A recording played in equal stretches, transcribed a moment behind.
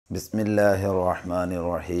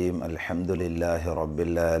ബിസ്മില്ലാഹിർറഹ്മാനിർറഹീം. അൽഹംദുലില്ലാഹി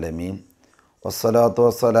റബ്ബിൽ ആലമീൻ. വസ്സലാത്തു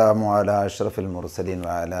വസ്സലാമു അലാ അഷ്റഫിൽ മുർസലീൻ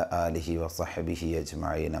വഅലാ ആലിഹി വസഹ്ബിഹി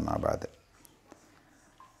അജ്മഈൻ. അമ്മാ ബഅദ്.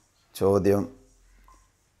 ചോദ്യം: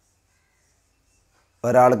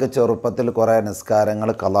 ഒരാൾക്ക് ചെറുപ്പത്തിൽ കുറേ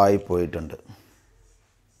നിസ്കാരങ്ങൾ ഖളായി പോയിട്ടുണ്ട്.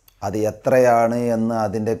 അത് എത്രയാണ് എന്ന്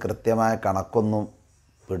അതിൻ്റെ കൃത്യമായ കണക്കൊന്നും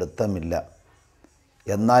പിടുത്തമില്ല.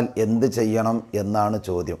 എന്നാൽ എന്ത് ചെയ്യണം എന്നാണ്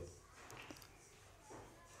ചോദ്യം.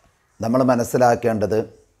 നമ്മൾ മനസ്സിലാക്കേണ്ടത്,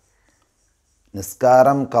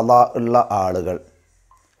 നിസ്കാരം ഖളാ ഉള്ള ആളുകൾ,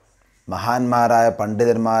 മഹാന്മാരായ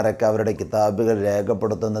പണ്ഡിതന്മാരൊക്കെ അവരുടെ കിതാബുകൾ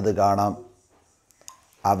രേഖപ്പെടുത്തുന്നത് കാണാം.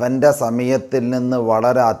 അവൻ്റെ സമയത്തിൽ നിന്ന്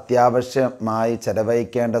വളരെ അത്യാവശ്യമായി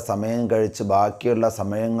ചെലവഴിക്കേണ്ട സമയം കഴിച്ച് ബാക്കിയുള്ള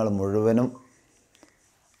സമയങ്ങൾ മുഴുവനും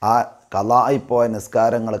ആ ഖളായിപ്പോയ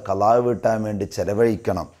നിസ്കാരങ്ങൾ ഖളാ വീട്ടാൻ വേണ്ടി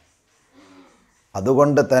ചെലവഴിക്കണം.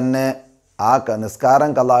 അതുകൊണ്ട് തന്നെ ആ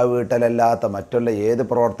നിസ്കാരം ഖളാ വീട്ടലല്ലാത്ത മറ്റുള്ള ഏത്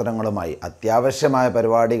പ്രവർത്തനങ്ങളുമായി, അത്യാവശ്യമായ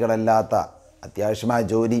പരിപാടികളല്ലാത്ത അത്യാവശ്യമായ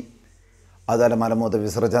ജോലി, അതുപോലെ മലമൂത്ര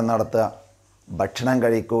വിസർജനം നടത്തുക, ഭക്ഷണം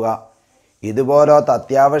കഴിക്കുക, ഇതുപോലത്തെ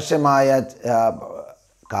അത്യാവശ്യമായ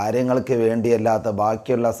കാര്യങ്ങൾക്ക് വേണ്ടിയല്ലാത്ത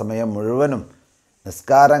ബാക്കിയുള്ള സമയം മുഴുവനും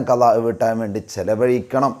നിസ്കാരം ഖളാ വീട്ടാൻ വേണ്ടി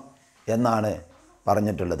ചെലവഴിക്കണം എന്നാണ്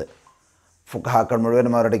പറഞ്ഞിട്ടുള്ളത്. ഫുഖഹാക്കൾ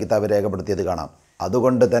മുഴുവനും അവരുടെ കിതാബ് രേഖപ്പെടുത്തിയത് കാണാം.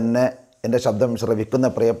 അതുകൊണ്ട് തന്നെ എൻ്റെ ശബ്ദം ശ്രവിക്കുന്ന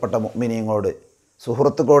പ്രിയപ്പെട്ട മുഅ്മിനീങ്ങളോട്,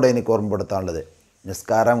 സുഹൃത്തുക്കളോട് എനിക്ക് ഓർമ്മപ്പെടുത്താനുള്ളത്,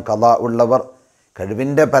 നിസ്കാരം ഖളാ ഉള്ളവർ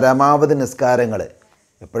കഴിവിൻ്റെ പരമാവധി നിസ്കാരങ്ങൾ,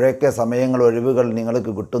 എപ്പോഴൊക്കെ സമയങ്ങൾ ഒഴിവുകൾ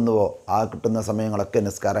നിങ്ങൾക്ക് കിട്ടുന്നുവോ ആ കിട്ടുന്ന സമയങ്ങളൊക്കെ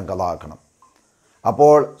നിസ്കാരം ഖളാ ആക്കണം.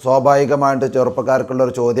 അപ്പോൾ സ്വാഭാവികമായിട്ട്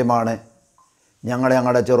ചെറുപ്പക്കാർക്കുള്ളൊരു ചോദ്യമാണ്,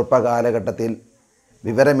 ഞങ്ങളുടെ ചെറുപ്പ കാലഘട്ടത്തിൽ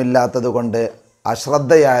വിവരമില്ലാത്തത് കൊണ്ട്,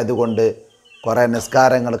 അശ്രദ്ധയായതുകൊണ്ട് കുറേ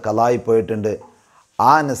നിസ്കാരങ്ങൾ ഖളായി പോയിട്ടുണ്ട്.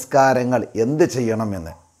 ആ നിസ്കാരങ്ങൾ എന്ത്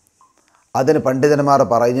ചെയ്യണമെന്ന്. അതിന് പണ്ഡിതന്മാർ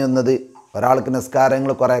പറയുന്നത്, ഒരാൾക്ക്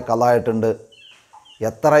നിസ്കാരങ്ങൾ കുറേ ഖളായിട്ടുണ്ട്,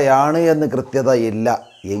 എത്രയാണ് എന്ന് കൃത്യതയില്ല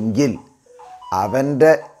എങ്കിൽ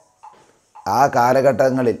അവൻ്റെ ആ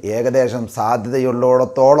കാലഘട്ടങ്ങളിൽ ഏകദേശം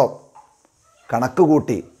സാധ്യതയുള്ളിടത്തോളം കണക്ക്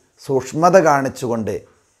കൂട്ടി സൂക്ഷ്മത കാണിച്ചുകൊണ്ട്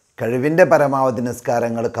കഴിവിൻ്റെ പരമാവധി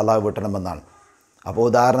നിസ്കാരങ്ങൾ ഖളാ വീട്ടണമെന്നാണ്. അപ്പോൾ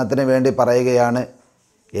ഉദാഹരണത്തിന് വേണ്ടി പറയുകയാണ്,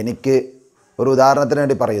 എനിക്ക് ഒരു ഉദാഹരണത്തിന്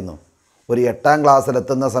വേണ്ടി പറയുന്നു. ഒരു 8ാം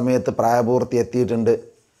ക്ലാസ്സിലെത്തുന്ന സമയത്ത് പ്രായപൂർത്തി എത്തിയിട്ടുണ്ട്.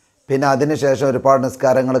 പിന്നെ അതിനുശേഷം ഒരുപാട്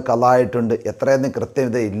നിസ്കാരങ്ങൾ ഖളായിട്ടുണ്ട്. എത്രയെന്ന്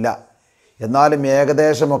കൃത്യതയില്ല. എന്നാലും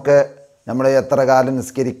ഏകദേശമൊക്കെ നമ്മൾ എത്ര കാലം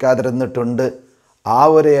നിസ്കരിക്കാതിരുന്നിട്ടുണ്ട്, ആ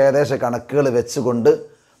ഒരു ഏകദേശ കണക്കുകൾ വെച്ചുകൊണ്ട്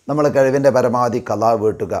നമ്മൾ കഴിവിൻ്റെ പരമാവധി ഖളാ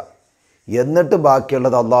വീട്ടുക. എന്നിട്ട്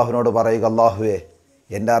ബാക്കിയുള്ളത് അള്ളാഹുവിനോട് പറയുക, അള്ളാഹുവേ,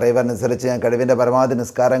 എൻ്റെ അറിവനുസരിച്ച് ഞാൻ കഴിവിൻ്റെ പരമാവധി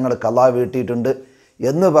നിസ്കാരങ്ങൾ ഖളാ വീട്ടിയിട്ടുണ്ട്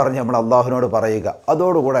എന്ന് പറഞ്ഞ് നമ്മൾ അള്ളാഹുവിനോട് പറയുക.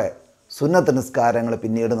 അതോടുകൂടെ സുന്നത്ത് നിസ്കാരങ്ങൾ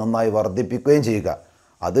പിന്നീട് നന്നായി വർദ്ധിപ്പിക്കുകയും ചെയ്യുക.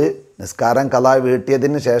 അത് നിസ്കാരം ഖളാ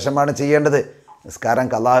വീട്ടിയതിന് ശേഷമാണ് ചെയ്യേണ്ടത്. നിസ്കാരം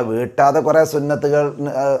ഖളാ വീട്ടാതെ കുറേ സുന്നത്തുകൾ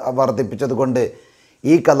വർദ്ധിപ്പിച്ചത് കൊണ്ട്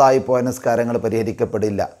ഈ ഖളായി പോയ നിസ്കാരങ്ങൾ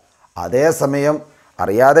പരിഹരിക്കപ്പെടില്ല. അതേസമയം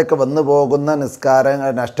അറിയാതെയൊക്കെ വന്നു പോകുന്ന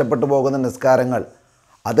നിസ്കാരങ്ങൾ, നഷ്ടപ്പെട്ടു പോകുന്ന നിസ്കാരങ്ങൾ,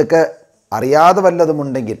 അതൊക്കെ അറിയാതെ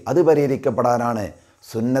വല്ലതുമുണ്ടെങ്കിൽ അത് പരിഹരിക്കപ്പെടാനാണ്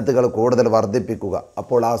സുന്നത്തുകൾ കൂടുതൽ വർദ്ധിപ്പിക്കുക.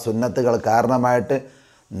 അപ്പോൾ ആ സുന്നത്തുകൾ കാരണമായിട്ട്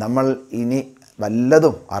നമ്മൾ ഇനി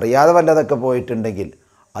വല്ലതും അറിയാതെ വല്ലതൊക്കെ പോയിട്ടുണ്ടെങ്കിൽ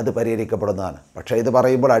അത് പരിഹരിക്കപ്പെടുന്നതാണ്. പക്ഷേ ഇത്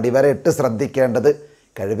പറയുമ്പോൾ അടിവരയിട്ട് ശ്രദ്ധിക്കേണ്ടത്,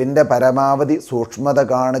 കഴിവിൻ്റെ പരമാവധി സൂക്ഷ്മത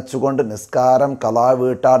കാണിച്ചുകൊണ്ട് നിസ്കാരം ഖളാ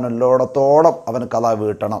വീട്ടാനുള്ളിടത്തോളം അവൻ ഖളാ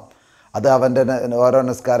വീട്ടണം. അത് അവൻ്റെ ഓരോ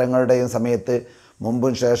നിസ്കാരങ്ങളുടെയും സമയത്ത്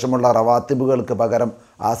മുമ്പും ശേഷമുള്ള റവാത്തിബുകൾക്ക് പകരം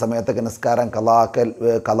ആ സമയത്തൊക്കെ നിസ്കാരം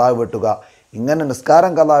ഖളാ വീട്ടുക. ഇങ്ങനെ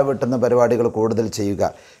നിസ്കാരം ഖളാ വീട്ടുന്ന പരിപാടികൾ കൂടുതൽ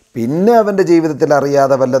ചെയ്യുക. പിന്നെ അവൻ്റെ ജീവിതത്തിൽ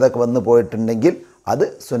അറിയാതെ വല്ലതൊക്കെ വന്നു പോയിട്ടുണ്ടെങ്കിൽ അത്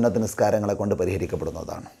സുന്നത്ത് നിസ്കാരങ്ങളെ കൊണ്ട്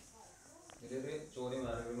പരിഹരിക്കപ്പെടുന്നതാണ്.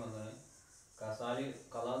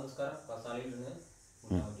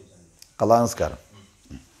 ഖളാ നിസ്കാരം,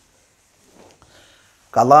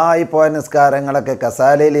 ഖളായി പോയ നിസ്കാരങ്ങളൊക്കെ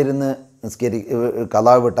കസാലയിലിരുന്ന്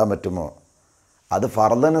ഖളാ വീട്ടാൻ പറ്റുമോ? അത്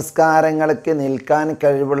ഫർദ് നിസ്കാരങ്ങൾക്ക് നിൽക്കാൻ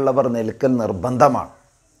കഴിവുള്ളവർ നിൽക്കൽ നിർബന്ധമാണ്.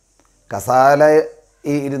 കസാല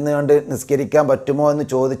ഇരുന്ന് കൊണ്ട് നിസ്കരിക്കാൻ പറ്റുമോ എന്ന്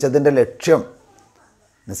ചോദിച്ചതിൻ്റെ ലക്ഷ്യം,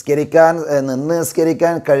 നിന്ന്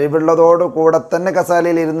നിസ്കരിക്കാൻ കഴിവുള്ളതോടു കൂടെ തന്നെ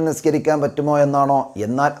കസാലയിൽ ഇരുന്ന് നിസ്കരിക്കാൻ പറ്റുമോ എന്നാണോ?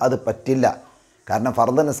 എന്നാൽ അത് പറ്റില്ല. കാരണം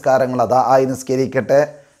ഫർദ് നിസ്കാരങ്ങൾ ആയി നിസ്കരിക്കട്ടെ,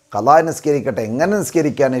 ഖളാ നിസ്കരിക്കട്ടെ, എങ്ങനെ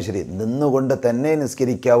നിസ്കരിക്കാനും ശരി, നിന്നുകൊണ്ട് തന്നെ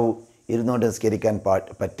നിസ്കരിക്കാവൂ, ഇരുന്നുകൊണ്ട് നിസ്കരിക്കാൻ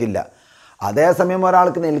പറ്റില്ല. അതേസമയം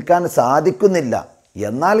ഒരാൾക്ക് നിൽക്കാൻ സാധിക്കുന്നില്ല,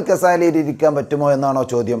 എന്നാൽ കസാലയിൽ ഇരിക്കാൻ പറ്റുമോ എന്നാണോ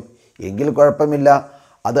ചോദ്യം? എങ്കിൽ കുഴപ്പമില്ല.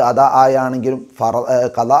 അത് ആയാണെങ്കിലും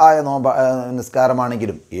ഖളാ ആയ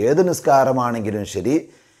നിസ്കാരമാണെങ്കിലും ഏത് നിസ്കാരമാണെങ്കിലും ശരി,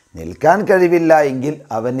 നിൽക്കാൻ കഴിവില്ല എങ്കിൽ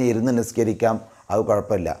അവന് ഇരുന്ന് നിസ്കരിക്കാം, അത്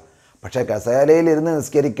കുഴപ്പമില്ല. പക്ഷേ കസാലയിൽ ഇരുന്ന്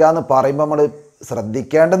നിസ്കരിക്കുക എന്ന് പറയുമ്പോൾ നമ്മൾ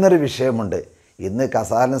ശ്രദ്ധിക്കേണ്ടുന്നൊരു വിഷയമുണ്ട്. ഇന്ന്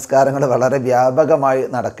കസാല നിസ്കാരങ്ങൾ വളരെ വ്യാപകമായി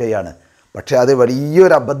നടക്കുകയാണ്. പക്ഷേ അത്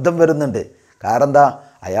വലിയൊരു അബദ്ധം വരുന്നുണ്ട്. കാരണം എന്താ,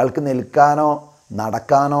 അയാൾക്ക് നിൽക്കാനോ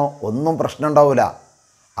നടക്കാനോ ഒന്നും പ്രശ്നം ഉണ്ടാവില്ല.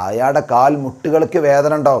 അയാളുടെ കാൽ മുട്ടുകൾക്ക്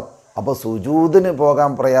വേദന ഉണ്ടാവും. അപ്പോൾ സുജൂദിന്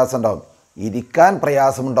പോകാൻ പ്രയാസം ഉണ്ടാവും, ഇരിക്കാൻ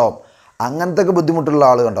പ്രയാസമുണ്ടാവും. അങ്ങനത്തെ ബുദ്ധിമുട്ടുള്ള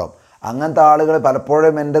ആളുകളുണ്ടാവും. അങ്ങനത്തെ ആളുകൾ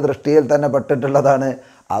പലപ്പോഴും എൻ്റെ ദൃഷ്ടിയിൽ തന്നെ പെട്ടിട്ടുള്ളതാണ്.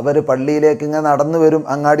 അവർ പള്ളിയിലേക്ക് ഇങ്ങനെ നടന്നു വരും,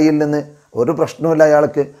 അങ്ങാടിയിൽ നിന്ന് ഒരു പ്രശ്നവുമില്ല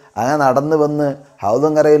അയാൾക്ക്. അങ്ങനെ നടന്നു വന്ന്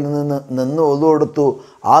ഹൗദുങ്കരയിൽ നിന്ന് ഒതു കൊടുത്തു.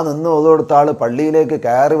 ആ ഒതു കൊടുത്ത ആൾ പള്ളിയിലേക്ക്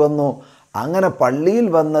കയറി വന്നു. അങ്ങനെ പള്ളിയിൽ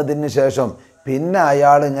വന്നതിന് ശേഷം പിന്നെ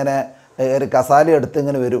അയാൾ ഇങ്ങനെ ഒരു കസാല എടുത്ത്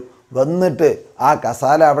ഇങ്ങനെ വരും. വന്നിട്ട് ആ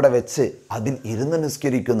കസാല അവിടെ വെച്ച് അതിൽ ഇരുന്ന്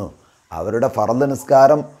നിസ്കരിക്കുന്നു. അവരുടെ ഫർദ്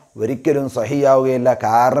നിസ്കാരം ഒരിക്കലും സ്വഹിയാവുകയില്ല.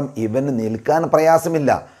 കാരണം ഇവന് നിൽക്കാൻ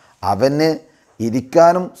പ്രയാസമില്ല, അവന്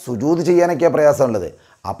ഇരിക്കാനും സുജൂദ് ചെയ്യാനൊക്കെയാണ് പ്രയാസമുള്ളത്.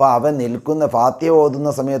 അപ്പോൾ അവൻ നിൽക്കുന്ന ഫാത്തിഹ ഓതുന്ന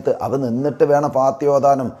സമയത്ത് അവൻ നിന്നിട്ട് വേണം ഫാത്തിഹ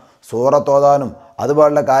ഓതാനും സൂറത്ത് ഓതാനും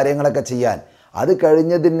അതുപോലുള്ള കാര്യങ്ങളൊക്കെ ചെയ്യാൻ. അത്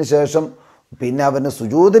കഴിഞ്ഞതിന് ശേഷം പിന്നെ അവന്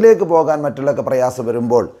സുജൂദിലേക്ക് പോകാൻ മറ്റുള്ളൊക്കെ പ്രയാസം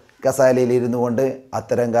വരുമ്പോൾ കസാലയിൽ ഇരുന്നു കൊണ്ട്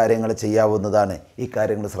അത്തരം കാര്യങ്ങൾ ചെയ്യാവുന്നതാണ്. ഈ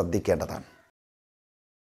കാര്യങ്ങൾ ശ്രദ്ധിക്കേണ്ടതാണ്.